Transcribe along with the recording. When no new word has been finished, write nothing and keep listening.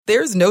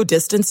There's no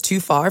distance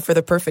too far for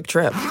the perfect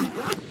trip.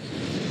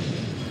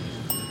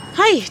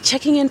 Hi,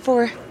 checking in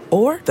for...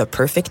 Or the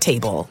perfect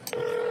table.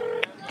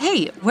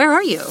 Hey, where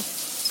are you?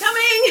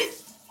 Coming!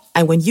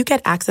 And when you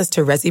get access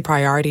to Resi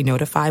Priority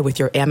Notify with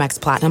your Amex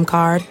Platinum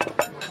card...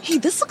 Hey,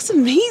 this looks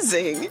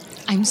amazing.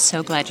 I'm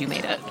so glad you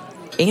made it.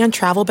 And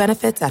travel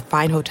benefits at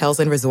fine hotels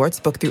and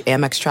resorts booked through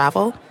Amex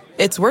Travel,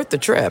 it's worth the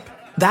trip.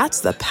 That's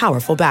the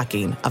powerful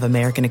backing of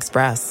American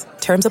Express.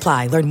 Terms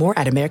apply. Learn more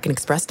at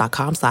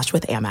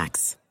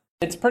americanexpress.com/withAmex.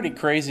 It's pretty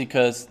crazy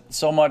because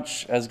so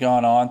much has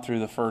gone on through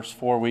the first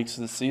 4 weeks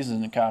of the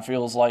season. It kind of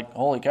feels like,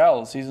 holy cow,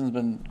 the season's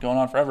been going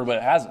on forever, but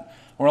it hasn't.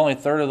 We're only a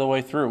third of the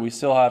way through. We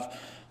still have,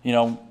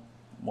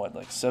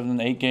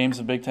 7, 8 games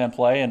of Big Ten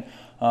play. And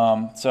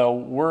so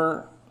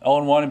we're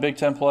 0-1 in Big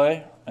Ten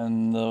play,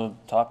 and the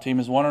top team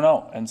is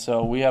 1-0. And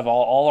so we have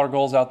all our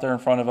goals out there in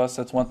front of us.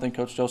 That's one thing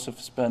Coach Joseph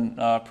has been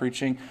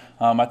preaching.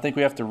 I think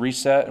we have to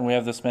reset, and we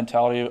have this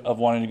mentality of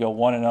wanting to go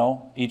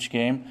 1-0 each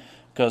game.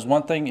 Because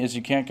one thing is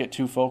you can't get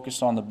too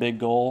focused on the big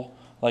goal,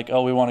 like,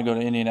 we want to go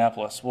to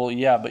Indianapolis. Well,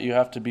 yeah, but you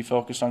have to be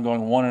focused on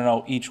going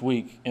 1-0 each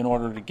week in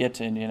order to get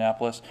to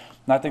Indianapolis.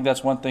 And I think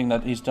that's one thing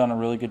that he's done a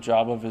really good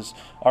job of is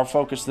our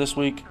focus this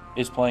week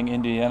is playing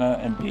Indiana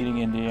and beating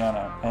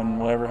Indiana. And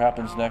whatever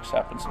happens next,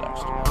 happens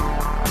next.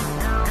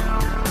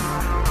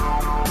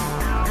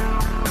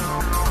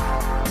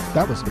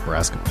 That was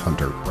Nebraska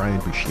punter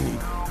Brian Buschini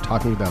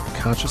talking about the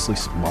consciously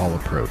small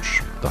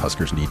approach the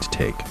Huskers need to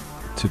take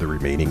to the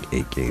remaining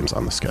 8 games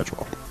on the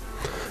schedule.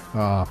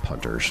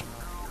 Punters.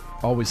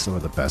 Always some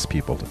of the best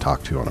people to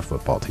talk to on a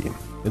football team.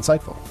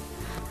 Insightful.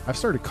 I've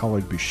started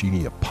calling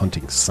Buschini a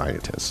punting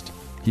scientist.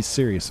 He's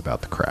serious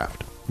about the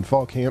craft. In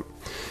fall camp,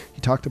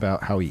 he talked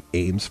about how he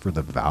aims for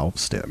the valve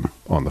stem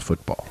on the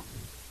football.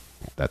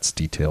 That's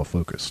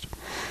detail-focused.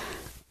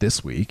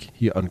 This week,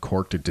 he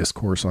uncorked a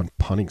discourse on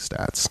punting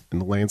stats and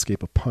the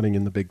landscape of punting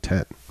in the Big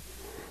Ten.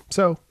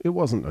 So it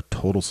wasn't a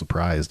total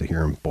surprise to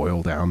hear him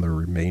boil down the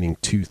remaining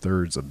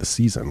 2/3 of the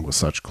season with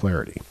such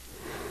clarity.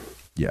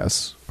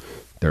 Yes,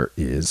 there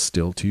is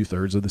still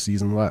 2/3 of the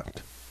season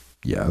left.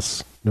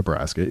 Yes,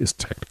 Nebraska is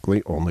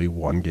technically only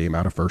 1 game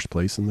out of first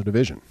place in the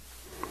division.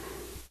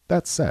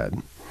 That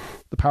said,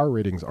 the power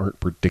ratings aren't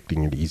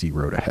predicting an easy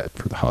road ahead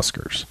for the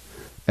Huskers.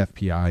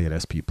 FPI and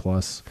SP+,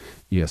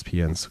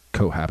 ESPN's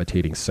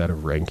cohabitating set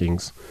of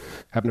rankings,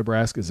 have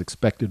Nebraska's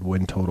expected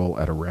win total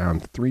at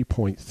around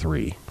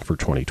 3.3 for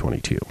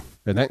 2022.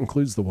 And that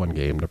includes the 1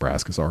 game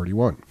Nebraska's already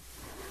won.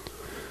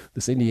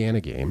 This Indiana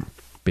game,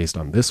 based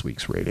on this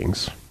week's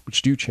ratings,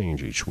 which do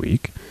change each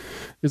week,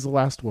 is the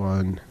last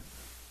one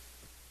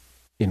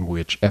in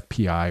which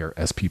FPI or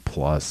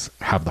SP+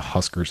 have the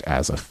Huskers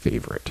as a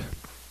favorite.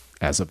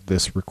 As of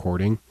this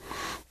recording,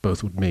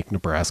 both would make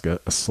Nebraska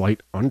a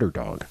slight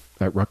underdog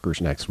at Rutgers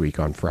next week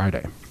on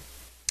Friday.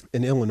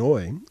 And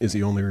Illinois is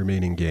the only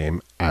remaining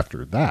game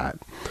after that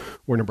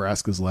where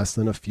Nebraska's less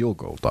than a field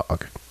goal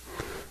dog.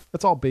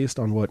 That's all based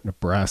on what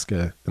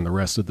Nebraska and the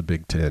rest of the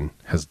Big Ten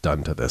has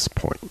done to this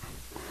point.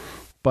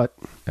 But,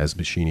 as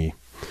Buschini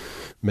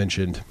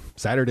mentioned,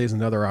 Saturday's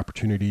another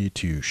opportunity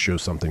to show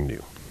something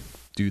new.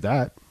 Do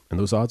that, and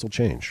those odds will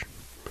change.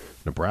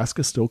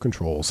 Nebraska still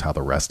controls how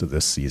the rest of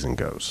this season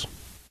goes.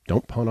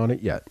 Don't punt on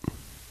it yet.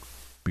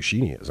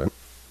 Buschini isn't,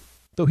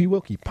 though he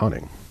will keep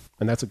punting,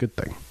 and that's a good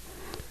thing.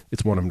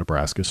 It's one of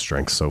Nebraska's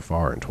strengths so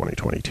far in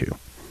 2022.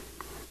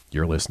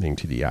 You're listening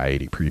to the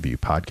I-80 Preview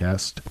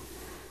Podcast,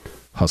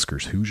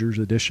 Huskers Hoosiers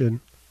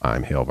edition.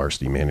 I'm Hail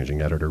Varsity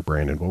Managing Editor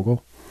Brandon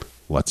Vogel.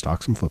 Let's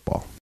talk some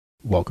football.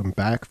 Welcome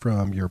back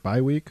from your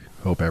bye week.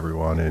 Hope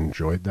everyone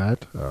enjoyed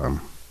that.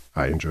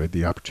 I enjoyed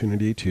the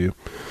opportunity to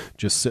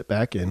just sit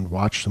back and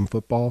watch some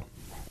football,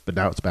 but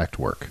now it's back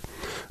to work.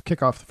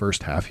 Kick off the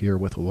first half here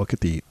with a look at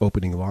the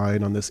opening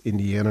line on this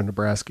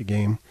Indiana-Nebraska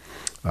game.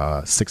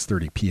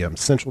 6:30 p.m.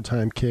 Central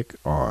Time kick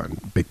on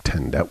Big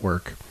Ten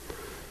Network.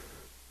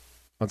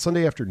 On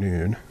Sunday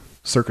afternoon,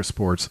 Circus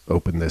Sports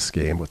opened this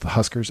game with the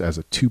Huskers as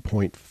a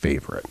 2-point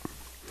favorite.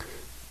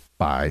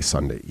 By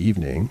Sunday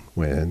evening,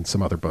 when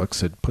some other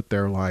books had put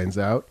their lines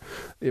out,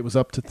 it was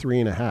up to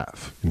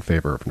 3.5 in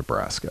favor of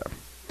Nebraska.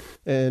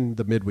 And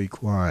the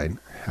midweek line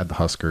had the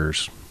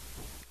Huskers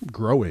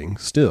growing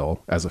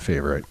still as a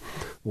favorite.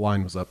 The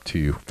line was up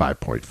to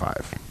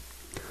 5.5.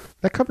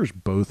 That covers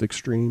both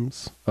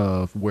extremes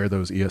of where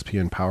those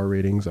ESPN power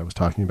ratings I was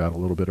talking about a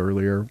little bit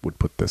earlier would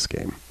put this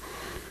game.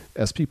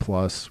 SP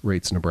Plus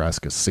rates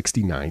Nebraska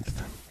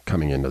 69th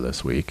coming into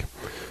this week,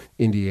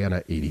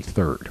 Indiana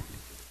 83rd.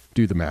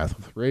 Do the math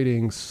with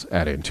ratings,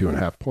 add in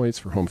 2.5 points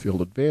for home field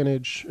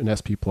advantage, and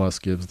SP Plus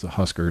gives the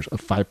Huskers a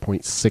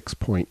 5.6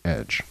 point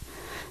edge.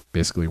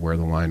 Basically where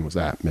the line was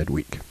at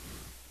midweek.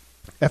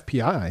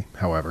 FPI,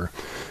 however,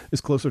 is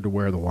closer to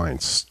where the line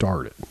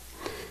started.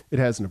 It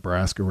has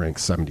Nebraska ranked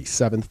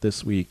 77th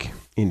this week,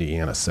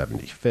 Indiana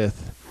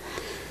 75th,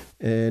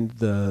 and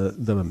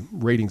the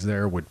ratings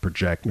there would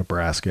project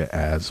Nebraska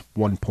as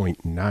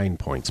 1.9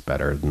 points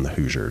better than the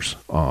Hoosiers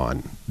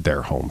on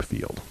their home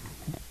field.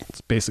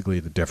 It's basically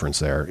the difference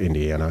there.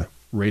 Indiana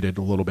rated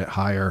a little bit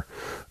higher,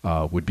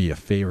 would be a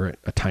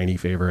tiny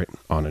favorite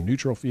on a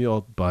neutral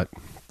field, but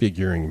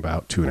figuring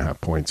about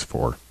 2.5 points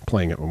for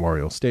playing at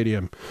Memorial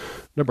Stadium,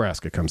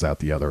 Nebraska comes out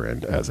the other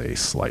end as a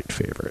slight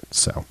favorite.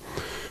 So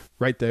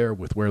right there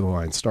with where the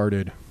line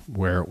started,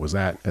 where it was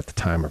at the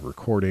time of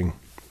recording,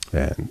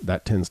 and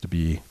that tends to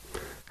be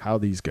how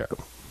these go.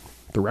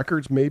 The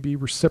records may be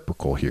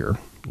reciprocal here.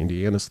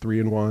 Indiana's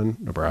 3-1,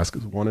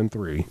 Nebraska's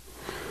 1-3,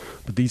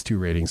 but these two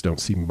ratings don't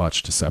see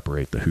much to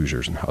separate the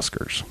Hoosiers and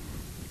Huskers.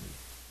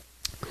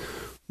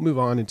 Move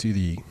on into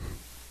the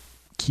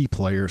key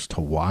players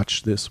to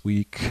watch this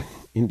week.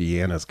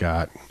 Indiana's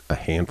got a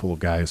handful of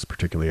guys,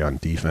 particularly on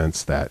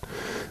defense, that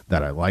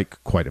I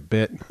like quite a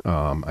bit.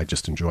 I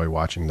just enjoy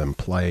watching them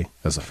play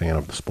as a fan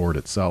of the sport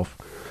itself.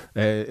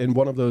 And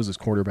one of those is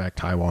quarterback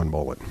Tywone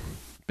Mullen.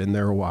 Been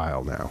there a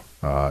while now.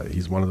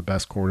 He's one of the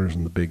best corners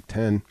in the Big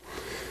Ten.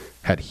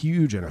 Had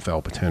huge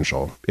NFL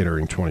potential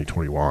entering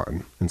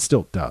 2021 and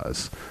still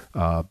does,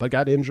 but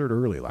got injured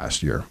early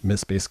last year.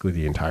 Missed basically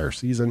the entire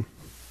season.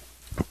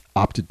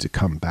 Opted to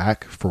come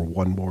back for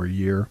one more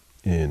year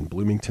in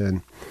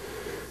Bloomington.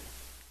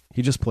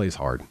 He just plays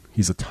hard.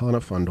 He's a ton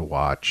of fun to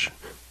watch.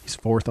 He's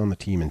fourth on the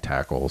team in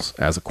tackles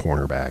as a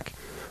cornerback.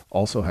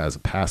 Also has a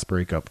pass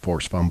breakup,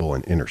 forced fumble,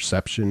 and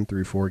interception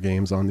through 4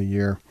 games on the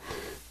year.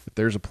 If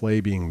there's a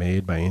play being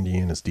made by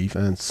Indiana's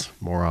defense,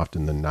 more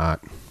often than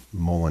not,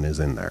 Mullen is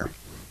in there.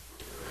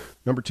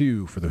 Number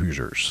 2 for the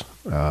Hoosiers,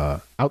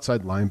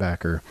 outside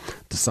linebacker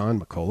Dasan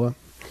McCullough.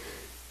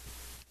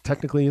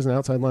 Technically he's an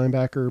outside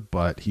linebacker,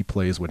 but he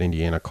plays what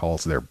Indiana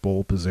calls their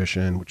bull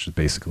position, which is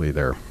basically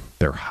their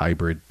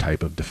hybrid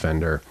type of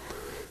defender.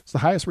 It's the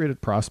highest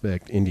rated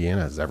prospect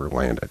Indiana has ever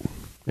landed,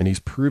 and he's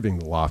proving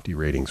the lofty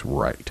ratings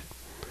right.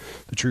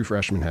 The true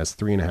freshman has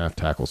 3.5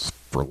 tackles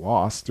for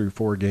loss through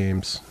 4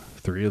 games.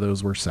 3 of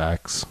those were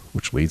sacks,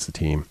 which leads the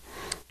team.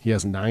 He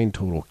has 9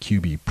 total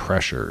QB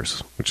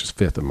pressures, which is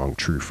 5th among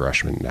true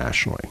freshmen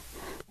nationally.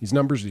 He's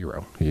number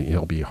 0.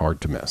 He'll be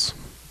hard to miss.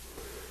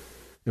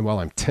 And while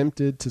I'm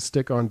tempted to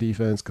stick on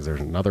defense, because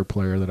there's another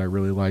player that I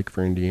really like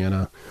for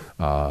Indiana,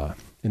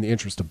 in the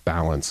interest of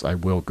balance, I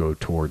will go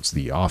towards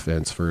the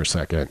offense for a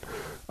second.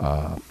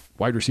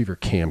 Wide receiver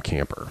Cam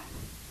Camper.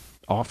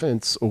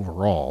 Offense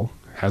overall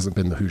hasn't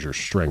been the Hoosiers'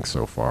 strength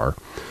so far,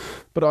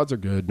 but odds are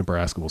good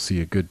Nebraska will see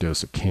a good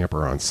dose of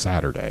Camper on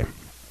Saturday.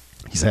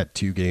 He's had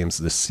 2 games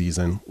this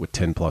season with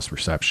 10-plus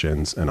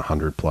receptions and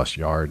 100-plus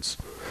yards.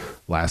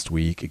 Last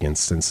week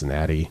against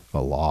Cincinnati,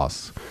 a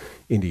loss,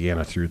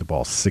 Indiana threw the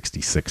ball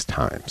 66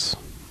 times.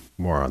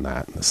 More on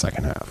that in the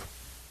second half.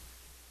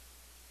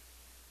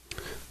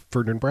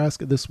 For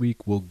Nebraska this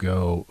week, we'll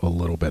go a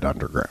little bit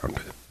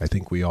underground. I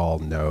think we all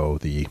know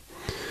the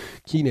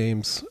key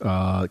names,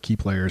 key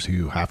players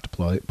who have to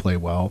play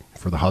well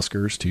for the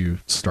Huskers to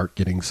start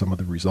getting some of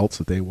the results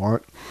that they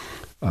want.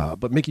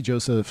 But Mickey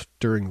Joseph,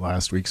 during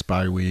last week's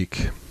bye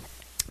week,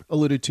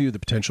 alluded to the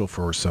potential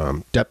for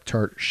some depth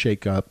chart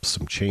shakeup,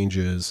 some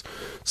changes,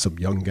 some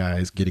young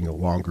guys getting a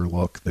longer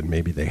look than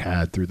maybe they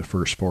had through the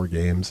first 4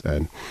 games.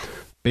 And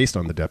based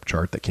on the depth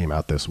chart that came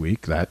out this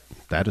week, that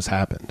has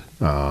happened.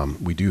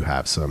 We do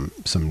have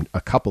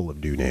a couple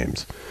of new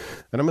names,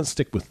 and I'm going to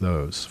stick with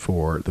those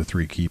for the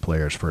 3 key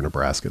players for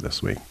Nebraska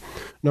this week.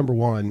 Number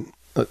 1,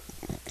 a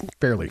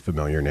fairly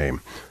familiar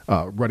name,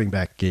 running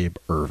back Gabe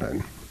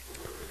Ervin.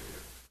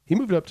 He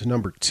moved up to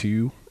number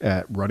 2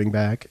 at running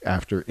back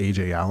after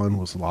A.J. Allen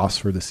was lost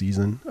for the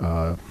season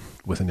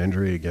with an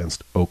injury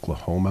against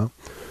Oklahoma.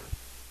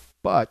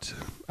 But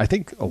I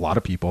think a lot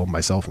of people,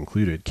 myself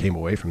included, came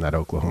away from that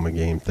Oklahoma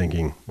game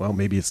thinking, well,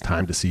 maybe it's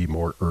time to see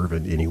more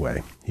Ervin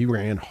anyway. He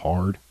ran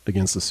hard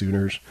against the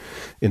Sooners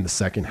in the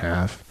second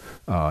half,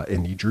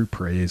 and he drew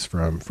praise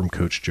from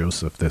Coach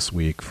Joseph this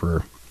week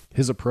for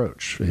his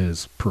approach,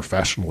 his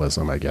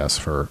professionalism, I guess,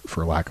 for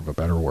lack of a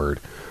better word,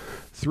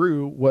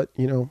 through what,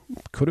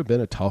 could have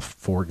been a tough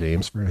 4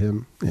 games for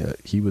him.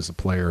 He was a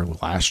player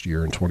last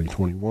year in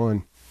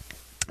 2021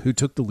 who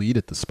took the lead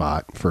at the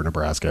spot for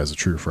Nebraska as a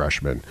true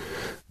freshman,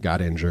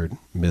 got injured,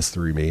 missed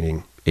the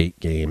remaining 8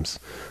 games.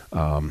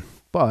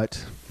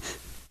 But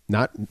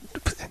not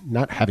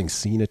having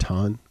seen a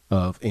ton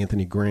of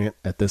Anthony Grant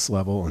at this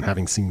level and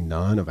having seen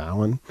none of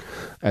Allen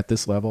at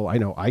this level, I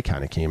know I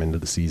kind of came into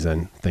the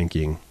season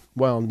thinking,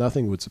 well,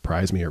 nothing would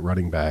surprise me at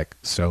running back,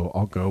 so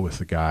I'll go with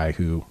the guy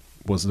who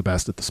was the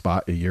best at the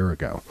spot a year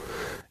ago.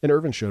 And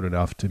Ervin showed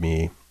enough to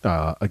me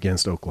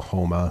against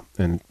Oklahoma,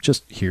 and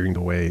just hearing the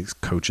way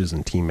coaches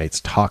and teammates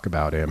talk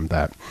about him,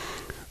 that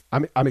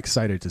I'm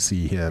excited to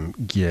see him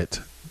get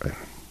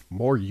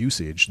more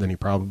usage than he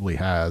probably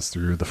has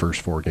through the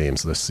first 4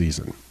 games this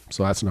season.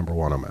 So that's number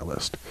 1 on my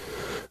list.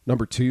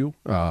 Number 2,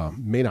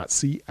 may not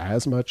see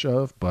as much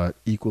of, but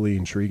equally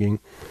intriguing.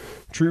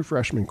 True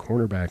freshman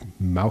cornerback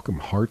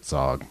Malcolm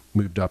Hartzog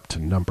moved up to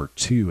number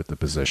 2 at the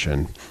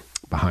position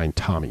behind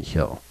Tommy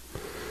Hill.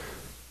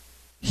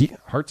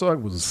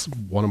 Hartzog was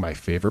one of my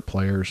favorite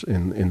players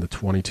in the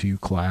 22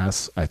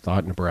 class. I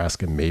thought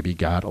Nebraska maybe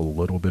got a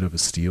little bit of a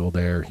steal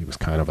there. He was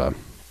kind of a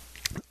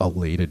a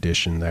late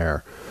addition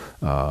there.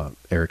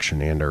 Eric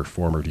Shenander,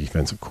 former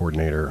defensive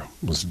coordinator,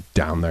 was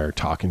down there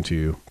talking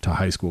to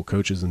high school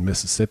coaches in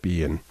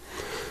Mississippi, and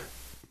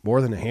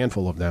more than a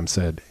handful of them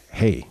said,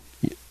 hey,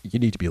 you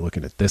need to be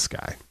looking at this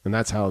guy. And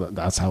that's how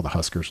the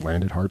Huskers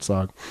landed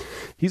Hartzog.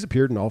 He's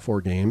appeared in all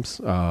 4 games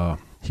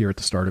here at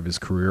the start of his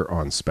career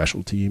on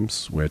special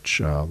teams, which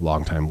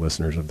longtime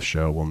listeners of the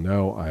show will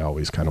know I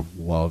always kind of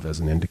love as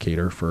an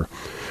indicator for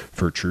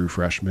true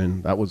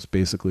freshmen. That was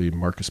basically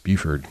Marcus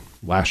Buford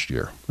last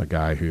year, a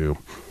guy who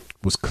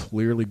was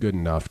clearly good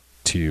enough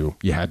you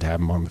had to have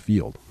him on the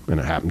field.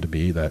 And it happened to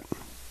be that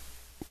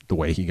the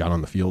way he got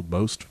on the field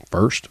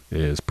first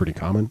is pretty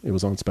common. It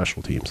was on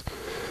special teams.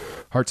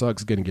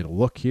 Hartzog's going to get a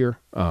look here.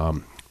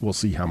 We'll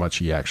see how much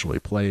he actually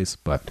plays,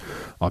 but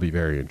I'll be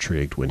very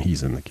intrigued when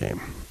he's in the game.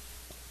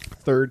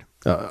 Third,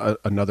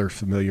 another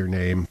familiar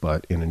name,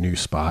 but in a new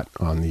spot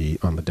on the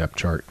depth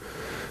chart.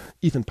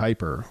 Ethan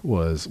Piper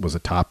was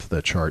atop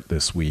the chart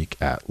this week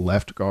at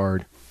left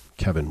guard.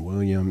 Kevin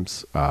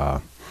Williams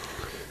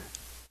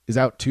is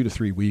out 2 to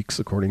 3 weeks,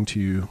 according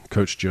to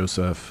Coach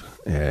Joseph,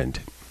 and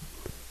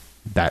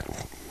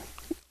that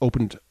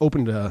opened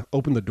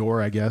the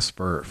door, I guess,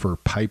 for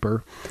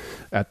Piper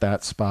at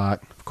that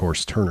spot. Of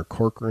course, Turner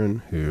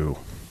Corcoran, who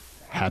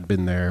had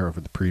been there over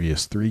the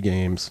previous 3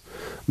 games,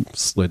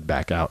 slid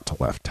back out to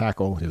left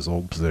tackle, his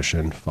old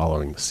position,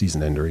 following the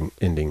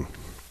season-ending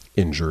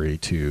injury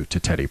to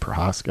Teddy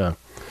Prohaska.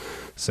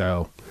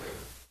 So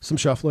some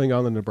shuffling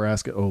on the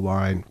Nebraska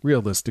O-line.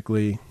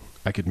 Realistically,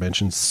 I could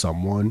mention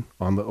someone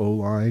on the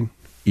O-line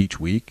each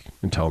week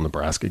until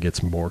Nebraska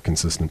gets more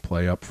consistent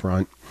play up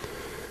front.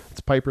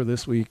 It's Piper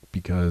this week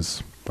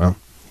because, well,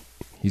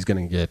 he's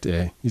going to get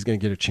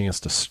a chance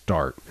to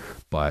start.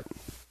 But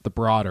the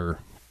broader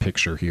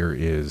picture here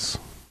is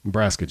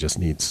Nebraska just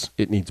needs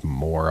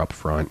more up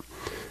front.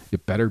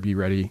 It better be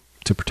ready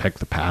to protect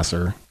the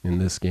passer in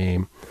this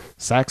game.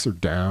 Sacks are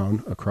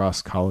down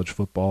across college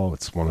football.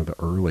 It's one of the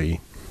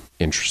early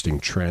interesting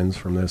trends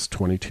from this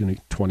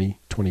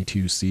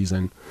 2022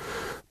 season.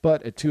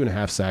 But at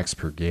 2.5 sacks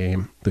per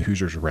game, the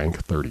Hoosiers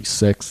rank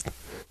 36th.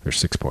 They're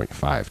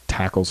 6.5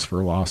 tackles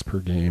for loss per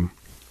game,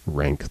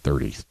 rank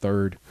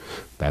 33rd.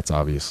 That's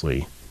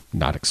obviously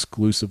not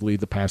exclusively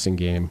the passing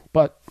game,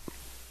 but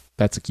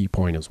that's a key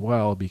point as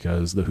well,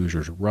 because the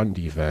Hoosiers' run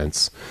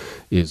defense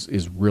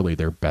is really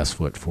their best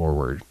foot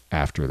forward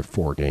after the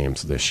 4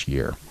 games this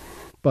year.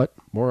 But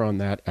more on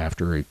that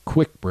after a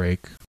quick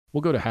break.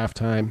 We'll go to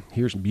halftime.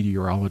 Here's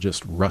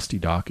meteorologist Rusty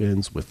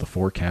Dawkins with the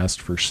forecast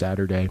for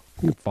Saturday.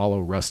 You can follow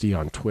Rusty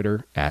on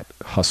Twitter at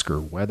Husker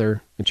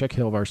Weather and check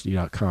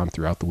HailVarsity.com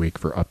throughout the week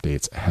for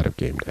updates ahead of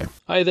game day.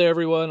 Hi there,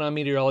 everyone. I'm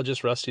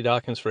meteorologist Rusty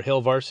Dawkins for Hail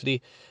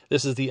Varsity.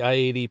 This is the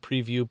I-80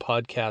 Preview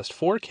Podcast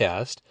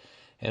forecast,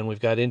 and we've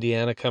got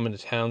Indiana coming to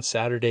town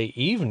Saturday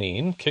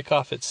evening,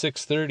 kickoff at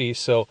 6:30.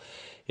 So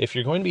if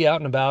you're going to be out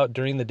and about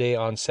during the day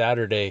on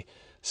Saturday,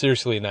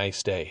 seriously a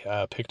nice day.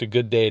 Picked a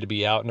good day to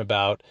be out and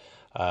about.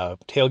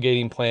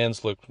 Tailgating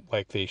plans look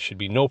like they should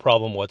be no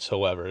problem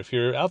whatsoever. If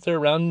you're out there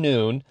around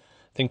noon,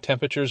 I think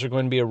temperatures are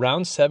going to be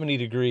around 70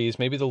 degrees,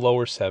 maybe the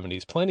lower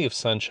 70s. Plenty of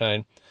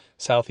sunshine,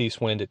 southeast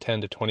wind at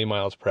 10 to 20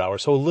 miles per hour,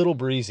 so a little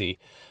breezy.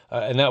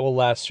 And that will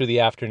last through the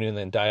afternoon,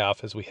 then die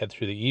off as we head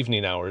through the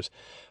evening hours.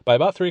 By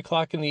about 3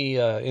 o'clock in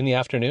the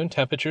afternoon,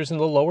 temperatures in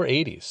the lower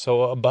 80s,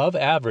 so above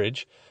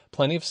average.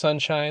 Plenty of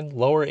sunshine,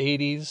 lower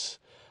 80s,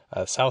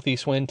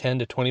 southeast wind 10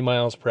 to 20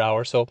 miles per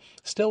hour, so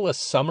still a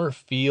summer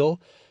feel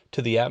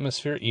to the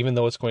atmosphere, even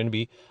though it's going to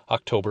be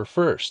October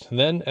 1st. And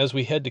then as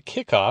we head to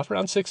kickoff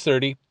around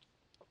 6:30,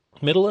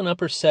 middle and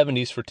upper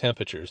 70s for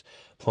temperatures.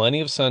 Plenty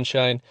of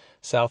sunshine,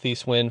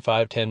 southeast wind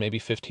 5, 10, maybe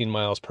 15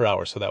 miles per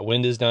hour. So that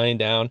wind is dying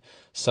down,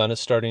 sun is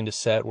starting to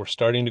set, we're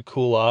starting to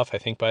cool off. I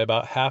think by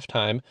about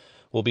halftime,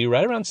 we'll be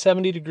right around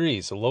 70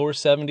 degrees, the lower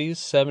 70s,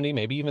 70,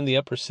 maybe even the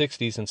upper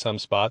 60s in some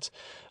spots.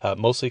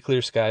 Mostly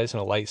clear skies and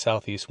a light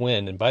southeast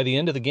wind. And by the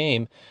end of the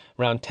game,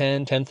 around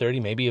 10,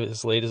 10:30, maybe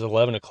as late as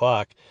 11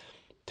 o'clock,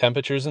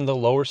 temperatures in the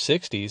lower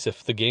 60s.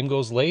 If the game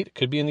goes late, it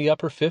could be in the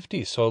upper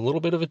 50s. So a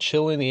little bit of a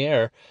chill in the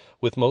air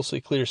with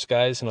mostly clear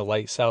skies and a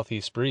light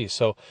southeast breeze.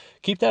 So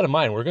keep that in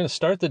mind. We're going to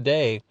start the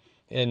day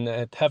and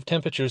have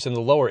temperatures in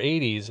the lower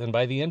 80s. And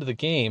by the end of the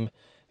game,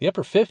 the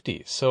upper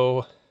 50s.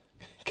 So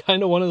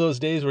kind of one of those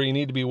days where you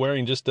need to be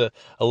wearing just a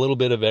little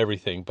bit of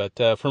everything.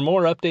 But for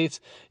more updates,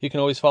 you can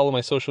always follow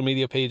my social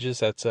media pages.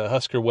 That's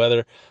Husker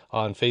Weather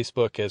on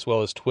Facebook, as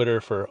well as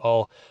Twitter for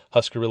all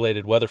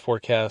Husker-related weather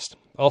forecast.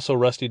 Also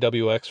Rusty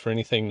WX for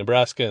anything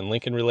Nebraska and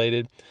Lincoln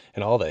related,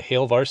 and all the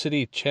Hail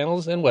Varsity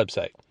channels and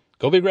website.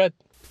 Go Big Red!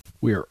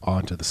 We are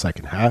on to the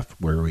second half,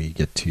 where we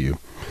get to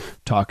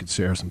talk and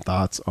share some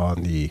thoughts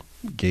on the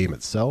game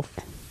itself.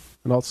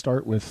 And I'll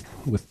start with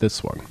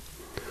this one.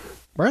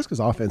 Nebraska's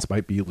offense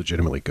might be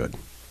legitimately good.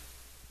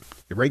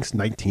 It ranks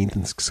 19th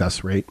in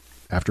success rate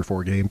after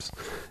 4 games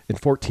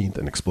and 14th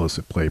in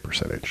explosive play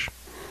percentage.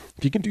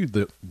 If you can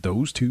do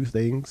those 2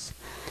 things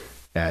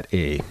at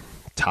a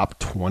top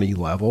 20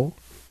 level,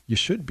 you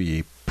should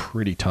be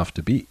pretty tough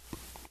to beat.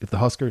 If the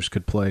Huskers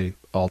could play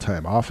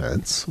all-time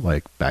offense,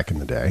 like back in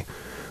the day,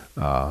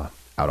 out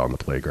on the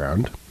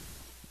playground,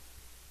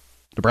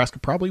 Nebraska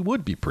probably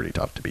would be pretty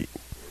tough to beat.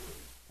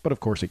 But of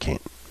course it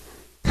can't.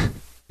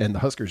 And the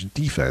Huskers'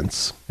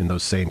 defense in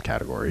those same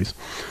categories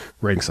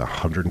ranks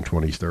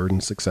 123rd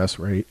in success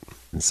rate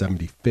and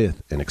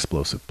 75th in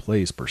explosive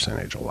plays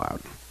percentage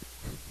allowed.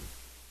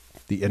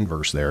 The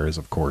inverse there is,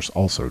 of course,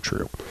 also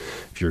true.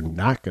 If you're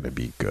not going to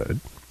be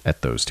good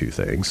at those two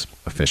things,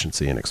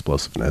 efficiency and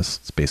explosiveness,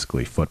 it's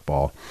basically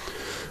football.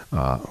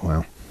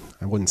 Well,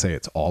 I wouldn't say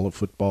it's all of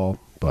football,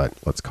 but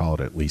let's call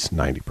it at least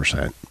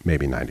 90%,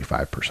 maybe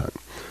 95%.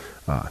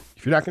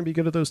 If you're not going to be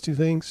good at those two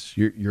things,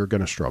 you're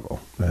going to struggle.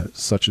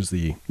 Such is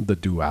the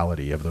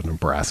duality of the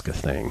Nebraska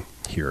thing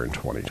here in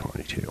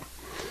 2022.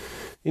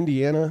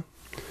 Indiana,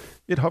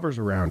 it hovers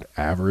around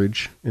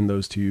average in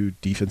those two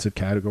defensive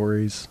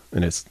categories,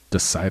 and it's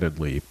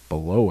decidedly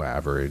below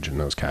average in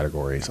those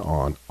categories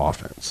on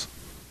offense.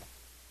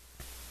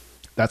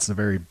 That's the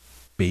very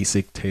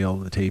basic tale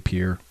of the tape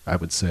here. I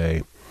would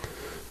say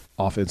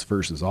offense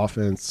versus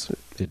offense,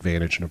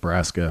 advantage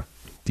Nebraska.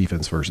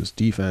 Defense versus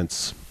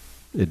defense,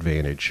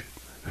 advantage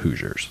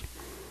Hoosiers.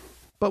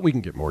 But we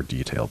can get more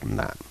detailed than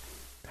that.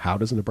 How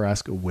does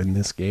Nebraska win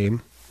this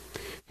game?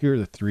 Here are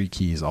the three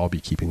keys I'll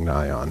be keeping an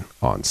eye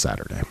on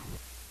Saturday.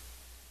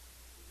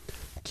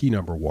 Key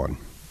number 1,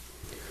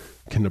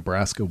 can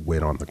Nebraska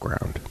win on the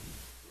ground?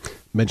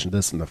 Mentioned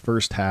this in the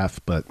first half,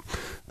 but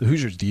the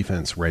Hoosiers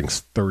defense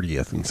ranks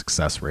 30th in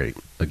success rate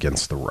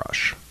against the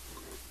rush.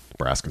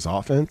 Nebraska's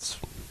offense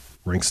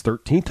ranks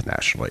 13th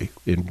nationally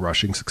in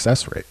rushing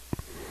success rate.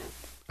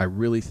 I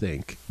really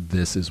think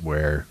this is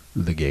where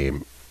the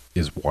game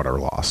is won or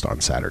lost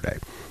on Saturday.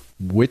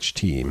 Which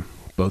team,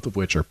 both of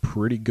which are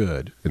pretty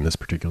good in this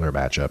particular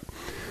matchup,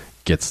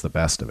 gets the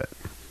best of it?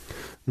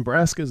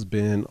 Nebraska's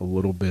been a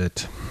little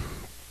bit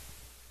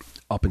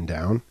up and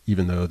down,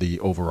 even though the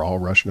overall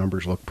rush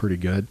numbers look pretty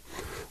good.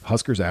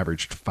 Huskers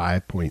averaged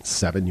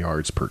 5.7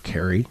 yards per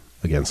carry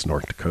against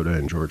North Dakota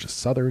and Georgia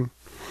Southern,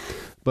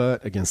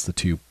 but against the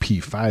two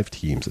P5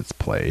 teams it's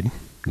played,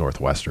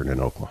 Northwestern and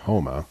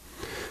Oklahoma,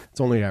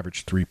 it's only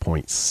averaged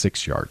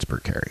 3.6 yards per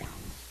carry.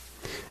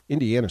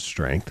 Indiana's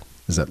strength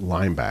is at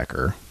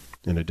linebacker,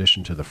 in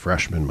addition to the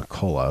freshman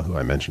McCullough, who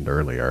I mentioned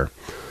earlier.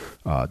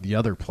 The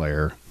other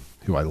player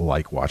who I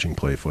like watching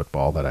play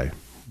football that I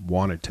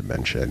wanted to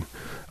mention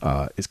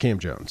is Cam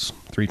Jones,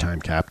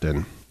 3-time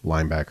captain,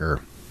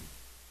 linebacker,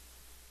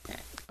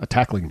 a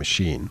tackling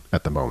machine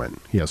at the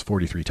moment. He has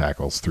 43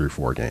 tackles through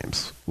 4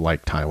 games,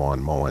 like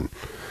Tywone Mullen.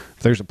 If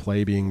there's a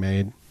play being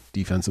made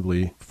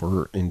defensively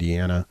for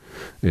Indiana,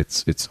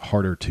 it's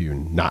harder to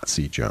not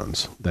see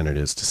Jones than it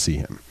is to see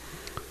him.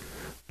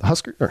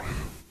 The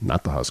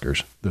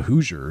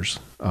Hoosiers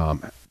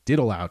did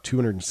allow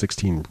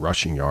 216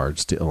 rushing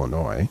yards to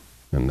Illinois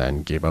and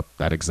then gave up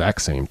that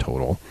exact same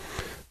total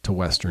to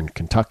Western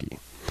Kentucky.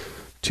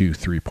 2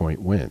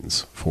 3-point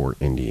wins for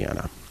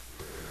Indiana.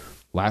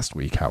 Last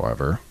week,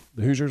 however,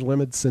 the Hoosiers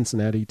limited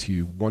Cincinnati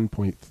to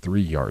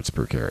 1.3 yards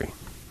per carry.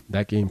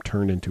 That game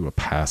turned into a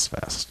pass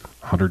fest,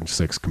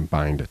 106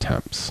 combined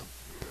attempts.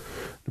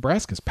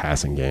 Nebraska's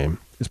passing game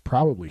is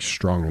probably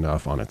strong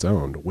enough on its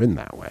own to win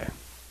that way,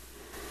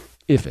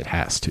 if it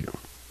has to.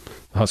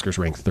 The Huskers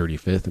rank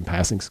 35th in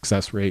passing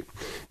success rate.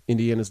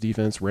 Indiana's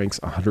defense ranks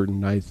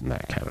 109th in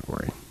that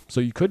category.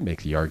 So you could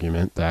make the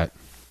argument that,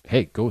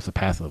 hey, go with the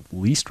path of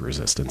least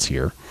resistance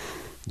here.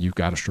 You've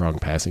got a strong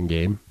passing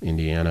game.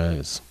 Indiana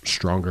is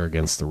stronger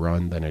against the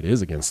run than it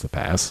is against the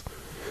pass.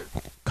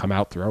 Come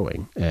out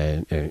throwing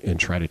and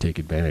try to take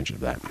advantage of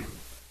that.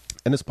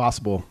 And it's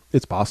possible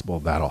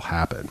that'll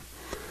happen.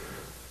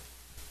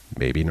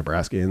 Maybe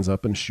Nebraska ends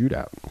up in a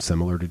shootout,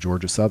 similar to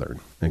Georgia Southern,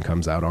 and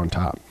comes out on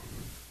top.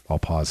 I'll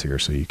pause here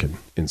so you can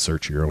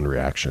insert your own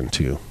reaction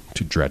to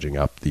dredging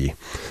up the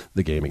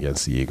game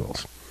against the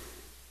Eagles.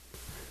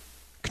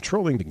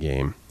 Controlling the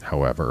game,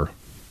 however,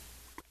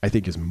 I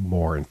think is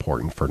more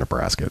important for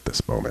Nebraska at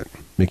this moment.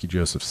 Mickey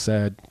Joseph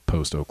said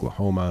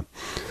post-Oklahoma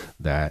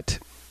that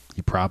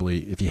he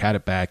probably, if he had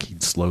it back,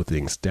 he'd slow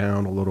things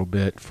down a little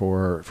bit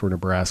for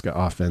Nebraska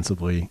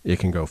offensively. It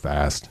can go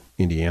fast.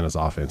 Indiana's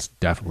offense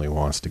definitely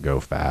wants to go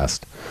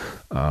fast.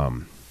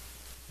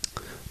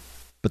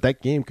 But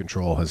that game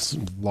control has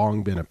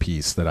long been a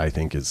piece that I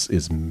think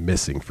is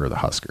missing for the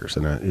Huskers.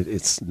 And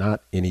it's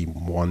not any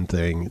one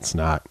thing. It's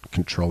not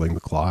controlling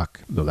the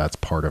clock, though that's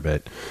part of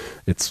it.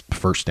 It's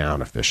first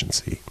down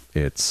efficiency.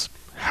 It's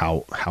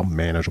how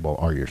manageable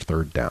are your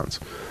third downs.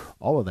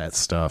 All of that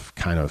stuff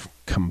kind of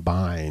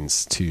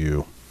combines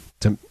to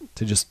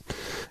just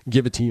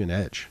give a team an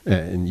edge.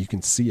 And you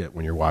can see it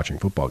when you're watching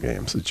football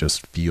games. It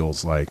just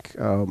feels like,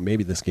 oh,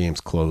 maybe this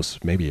game's close.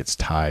 Maybe it's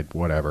tied,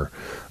 whatever.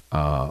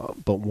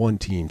 But one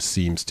team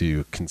seems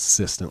to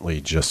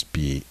consistently just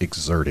be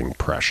exerting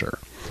pressure.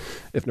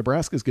 If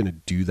Nebraska is going to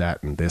do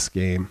that in this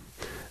game,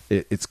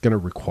 it's going to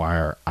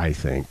require, I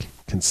think,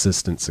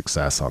 consistent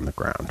success on the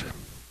ground.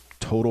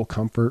 Total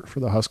comfort for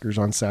the Huskers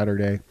on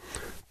Saturday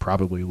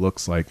probably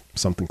looks like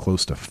something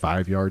close to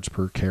 5 yards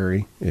per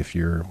carry if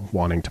you're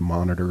wanting to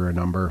monitor a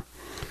number.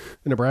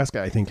 And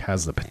Nebraska, I think,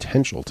 has the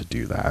potential to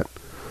do that.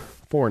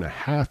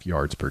 4.5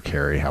 yards per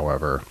carry,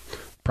 however,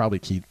 probably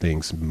keep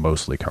things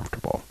mostly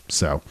comfortable.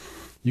 So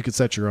you could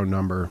set your own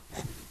number.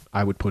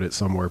 I would put it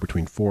somewhere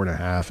between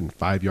 4.5 and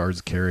 5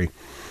 yards a carry.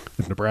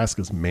 If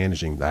Nebraska's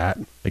managing that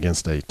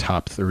against a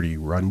top 30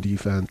 run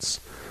defense,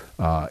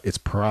 it's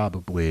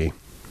probably,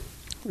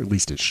 at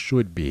least it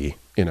should be,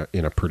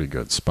 in a pretty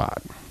good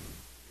spot.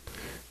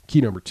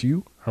 Key number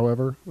 2,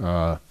 however,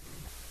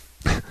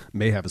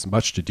 may have as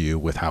much to do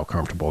with how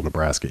comfortable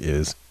Nebraska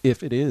is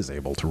if it is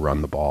able to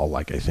run the ball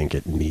like I think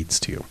it needs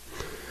to.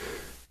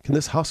 Can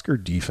this Husker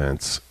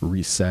defense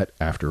reset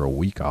after a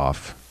week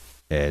off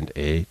and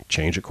a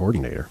change of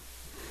coordinator?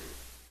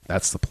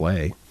 That's the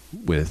play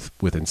with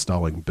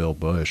installing Bill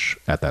Busch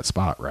at that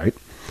spot, right?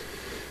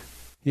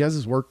 He has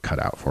his work cut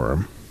out for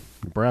him.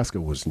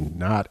 Nebraska was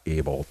not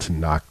able to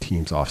knock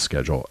teams off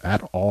schedule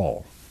at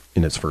all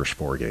in its first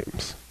 4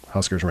 games.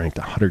 Huskers ranked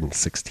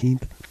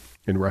 116th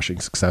in rushing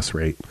success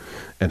rate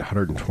and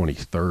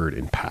 123rd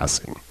in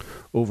passing.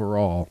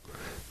 Overall,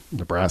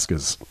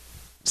 Nebraska's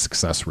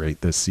success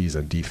rate this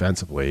season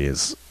defensively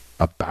is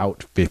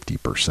about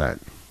 50%,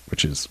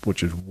 which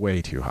is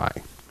way too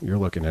high. You're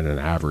looking at an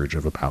average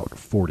of about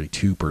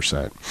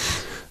 42%.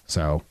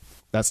 So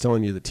that's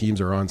telling you the teams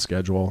are on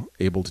schedule,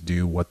 able to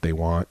do what they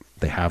want.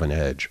 They have an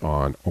edge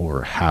on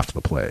over half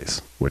the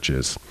plays, which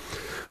is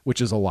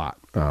a lot.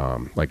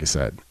 Like I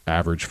said,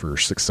 average for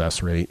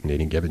success rate in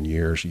any given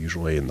year is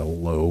usually in the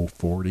low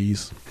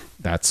 40s.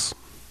 That's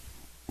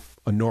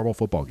a normal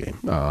football game.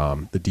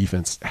 The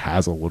defense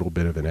has a little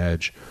bit of an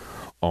edge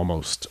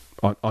almost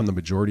on the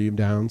majority of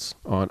downs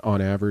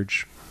on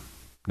average.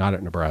 Not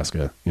at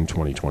Nebraska in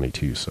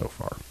 2022 so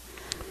far.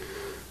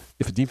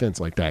 If a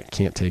defense like that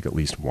can't take at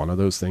least one of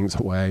those things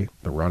away,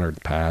 the run or the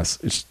pass,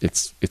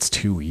 it's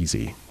too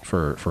easy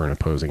for an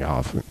opposing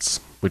offense,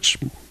 which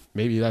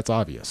maybe that's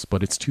obvious,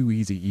 but it's too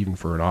easy even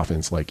for an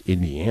offense like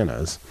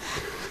Indiana's.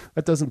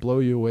 That doesn't blow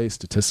you away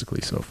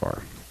statistically so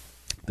far.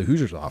 The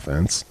Hoosiers'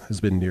 offense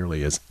has been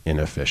nearly as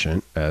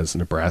inefficient as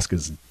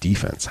Nebraska's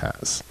defense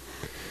has.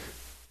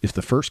 If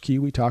the first key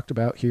we talked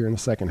about here in the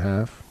second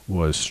half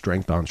was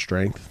strength on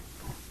strength,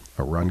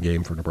 a run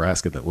game for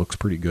Nebraska that looks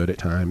pretty good at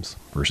times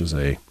versus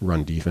a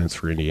run defense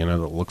for Indiana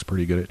that looks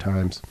pretty good at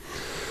times,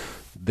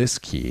 this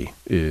key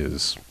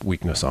is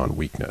weakness on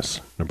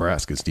weakness.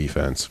 Nebraska's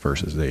defense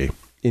versus a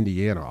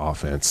Indiana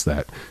offense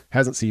that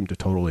hasn't seemed to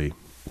totally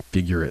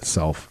figure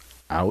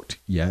itself out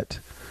yet.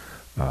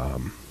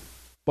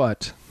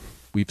 But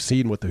we've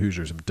seen what the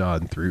Hoosiers have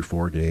done through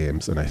 4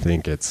 games, and I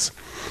think it's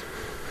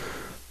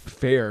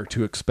fair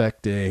to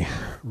expect a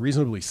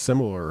reasonably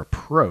similar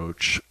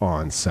approach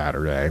on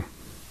Saturday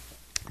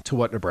to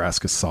what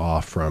Nebraska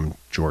saw from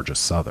Georgia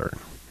Southern.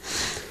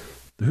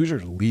 The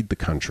Hoosiers lead the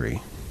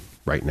country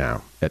right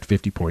now at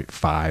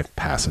 50.5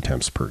 pass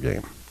attempts per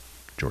game.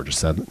 Georgia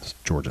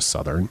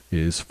Southern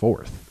is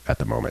 4th at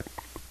the moment,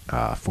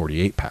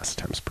 48 pass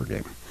attempts per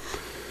game.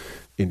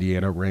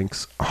 Indiana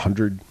ranks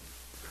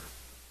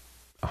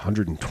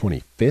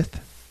 125th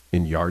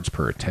in yards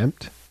per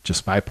attempt,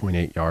 just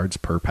 5.8 yards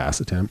per pass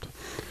attempt.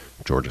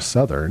 Georgia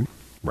Southern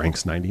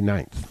ranks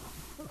 99th,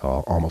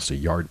 almost a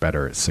yard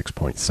better at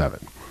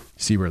 6.7.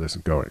 See where this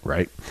is going,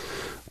 right?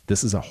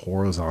 This is a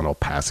horizontal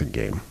passing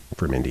game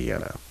from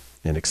Indiana,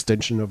 an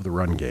extension of the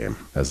run game,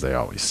 as they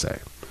always say.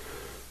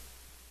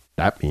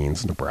 That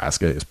means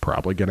Nebraska is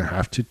probably going to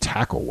have to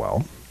tackle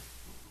well.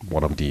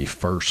 One of the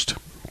first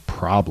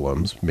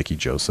problems Mickey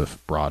Joseph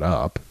brought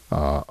up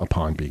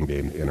upon being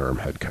named interim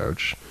head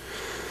coach.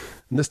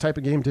 And this type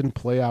of game didn't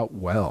play out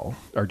well,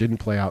 or didn't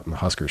play out in the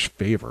Huskers'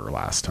 favor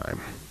last time.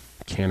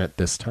 Can it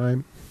this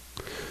time?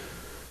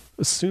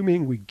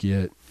 Assuming we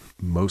get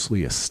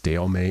mostly a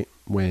stalemate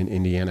when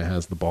Indiana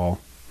has the ball,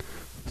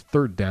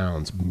 third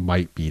downs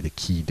might be the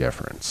key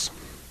difference.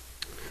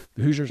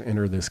 The Hoosiers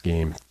enter this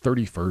game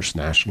 31st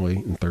nationally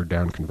in third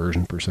down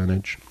conversion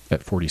percentage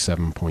at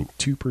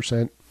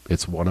 47.2%.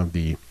 It's one of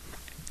the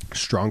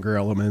stronger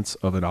elements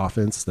of an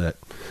offense that,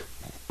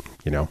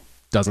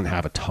 doesn't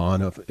have a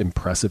ton of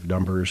impressive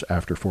numbers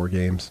after 4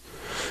 games.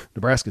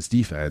 Nebraska's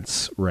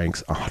defense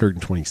ranks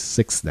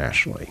 126th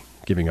nationally,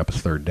 giving up a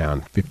third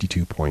down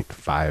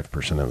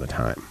 52.5% of the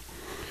time.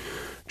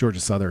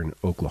 Georgia Southern and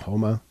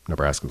Oklahoma,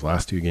 Nebraska's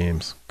last 2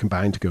 games,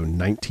 combined to go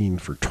 19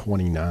 for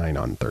 29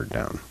 on third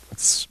down.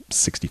 That's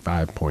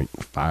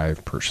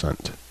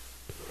 65.5%.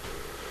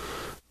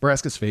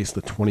 Nebraska's faced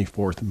the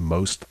 24th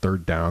most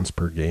third downs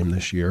per game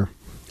this year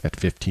at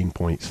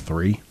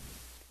 15.3.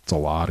 It's a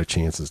lot of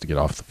chances to get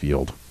off the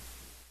field.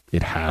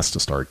 It has to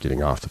start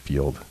getting off the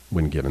field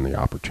when given the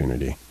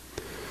opportunity.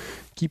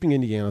 Keeping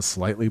Indiana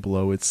slightly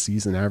below its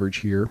season average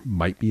here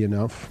might be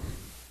enough.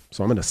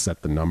 So I'm going to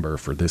set the number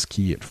for this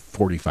key at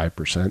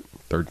 45%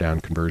 third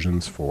down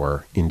conversions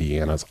for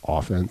Indiana's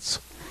offense.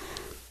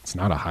 It's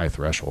not a high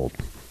threshold.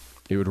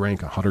 It would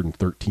rank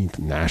 113th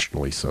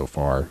nationally so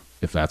far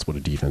if that's what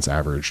a defense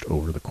averaged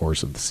over the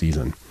course of the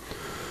season.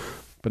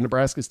 But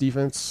Nebraska's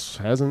defense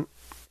hasn't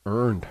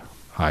earned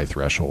high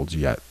thresholds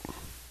yet.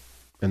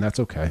 And that's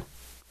okay,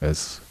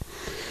 as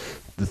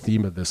the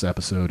theme of this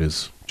episode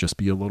is just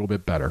be a little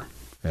bit better.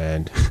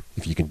 And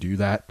if you can do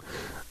that,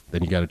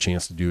 then you got a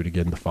chance to do it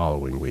again the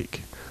following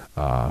week.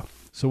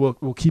 So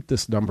we'll keep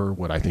this number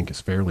what I think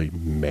is fairly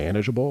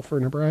manageable for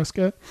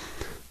Nebraska.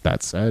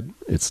 That said,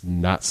 it's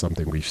not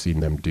something we've seen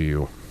them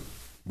do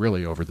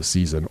really over the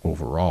season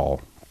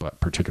overall, but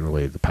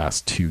particularly the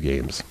past 2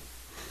 games.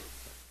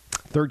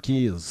 Third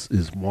key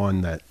is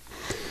one that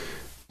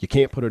you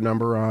can't put a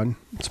number on.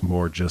 It's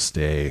more just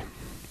a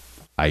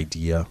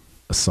idea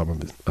of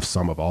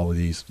some of all of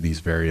these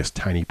various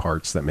tiny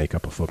parts that make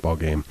up a football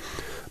game.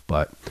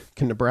 But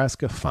can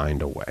Nebraska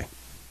find a way?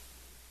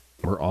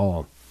 We're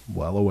all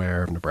well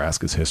aware of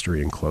Nebraska's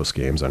history in close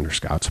games under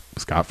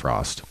Scott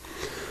Frost.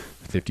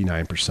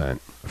 59%.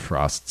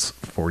 Frost's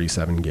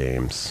 47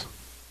 games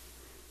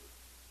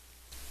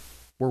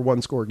were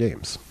one-score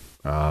games.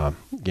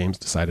 Games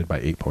decided by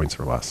 8 points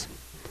or less.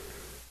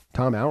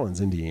 Tom Allen's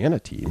Indiana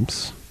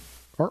teams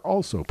are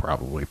also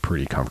probably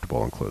pretty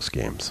comfortable in close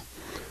games.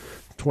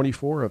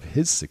 24 of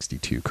his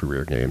 62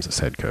 career games as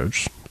head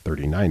coach,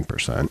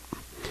 39%,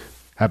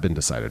 have been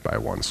decided by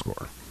one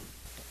score.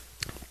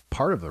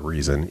 Part of the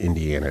reason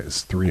Indiana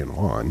is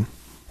 3-1,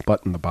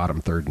 but in the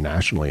bottom third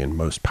nationally in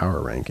most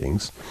power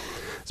rankings,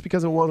 is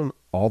because it wasn't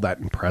all that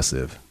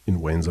impressive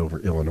in wins over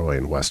Illinois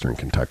and Western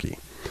Kentucky.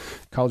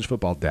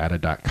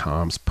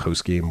 CollegeFootballData.com's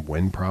post-game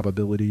win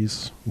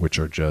probabilities, which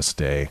are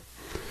just a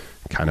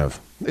kind of,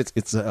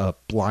 it's a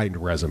blind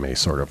resume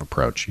sort of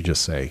approach. You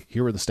just say,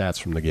 here are the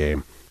stats from the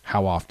game.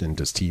 How often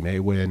does Team A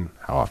win?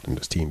 How often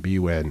does Team B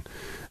win?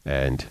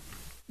 And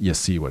you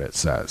see what it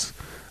says.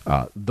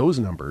 Those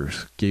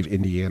numbers gave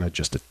Indiana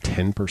just a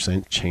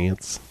 10%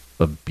 chance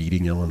of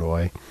beating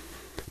Illinois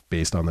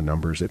based on the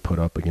numbers it put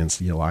up against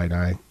the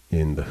Illini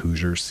in the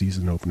Hoosiers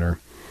season opener.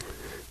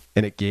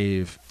 And it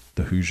gave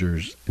the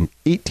Hoosiers an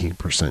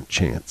 18%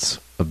 chance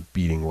of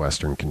beating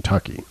Western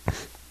Kentucky,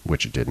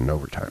 which it did in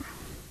overtime.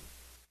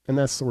 And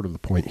that's sort of the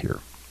point here.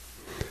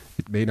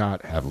 It may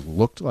not have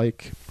looked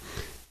like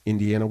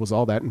Indiana was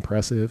all that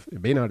impressive.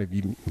 It may not have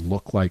even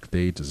looked like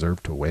they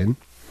deserved to win,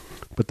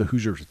 but the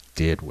Hoosiers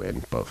did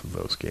win both of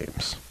those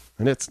games.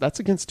 And that's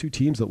against 2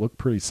 teams that look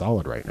pretty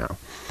solid right now.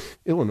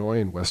 Illinois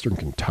and Western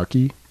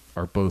Kentucky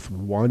are both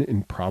one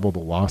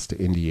improbable loss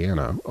to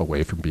Indiana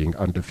away from being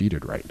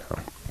undefeated right now.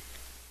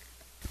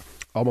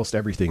 Almost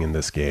everything in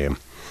this game,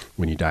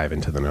 when you dive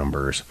into the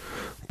numbers,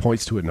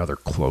 points to another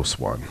close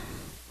one.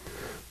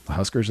 The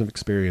Huskers have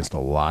experienced a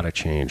lot of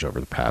change over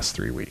the past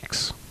 3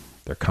 weeks.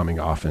 They're coming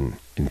off an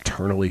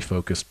internally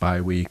focused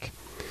bye week.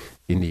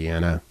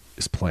 Indiana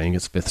is playing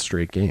its 5th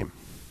straight game.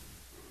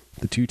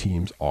 The 2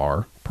 teams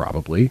are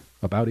probably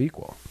about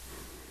equal.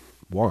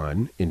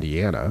 One,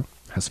 Indiana,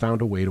 has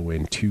found a way to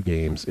win 2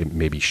 games it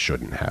maybe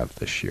shouldn't have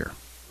this year.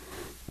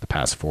 The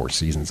past 4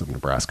 seasons of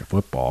Nebraska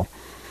football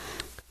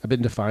have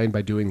been defined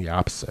by doing the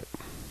opposite.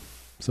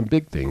 Some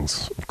big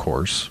things, of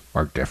course,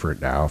 are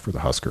different now for the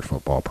Husker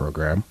football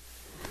program.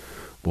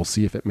 We'll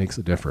see if it makes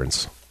a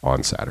difference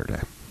on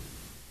Saturday.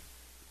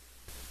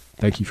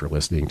 Thank you for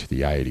listening to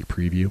the I-80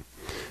 preview.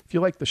 If you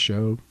like the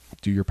show,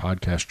 do your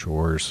podcast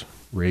chores,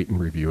 rate and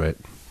review it,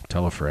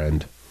 tell a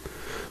friend.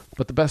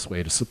 But the best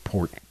way to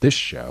support this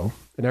show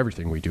and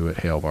everything we do at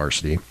Hail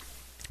Varsity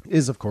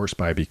is, of course,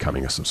 by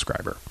becoming a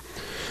subscriber.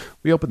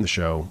 We opened the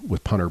show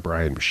with punter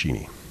Brian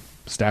Buschini.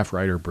 Staff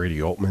writer Brady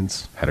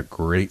Oltmans had a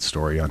great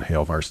story on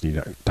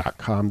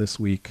HailVarsity.com this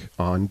week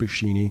on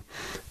Buschini.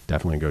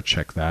 Definitely go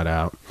check that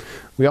out.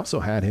 We also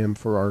had him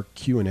for our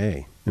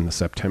Q&A in the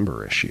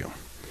September issue.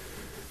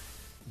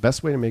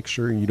 Best way to make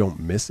sure you don't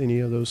miss any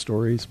of those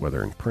stories,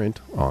 whether in print,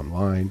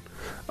 online,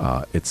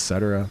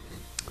 etc.,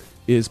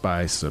 is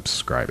by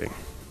subscribing.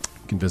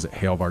 You can visit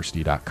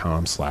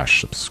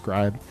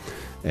HailVarsity.com/subscribe,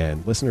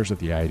 and listeners of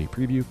the I-80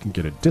 preview can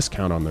get a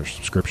discount on their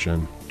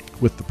subscription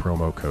with the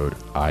promo code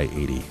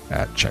I-80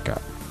 at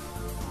checkout.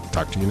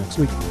 Talk to you next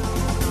week.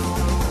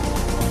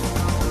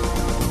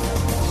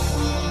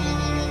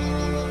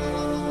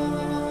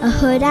 A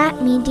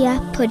Huda Media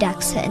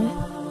Production.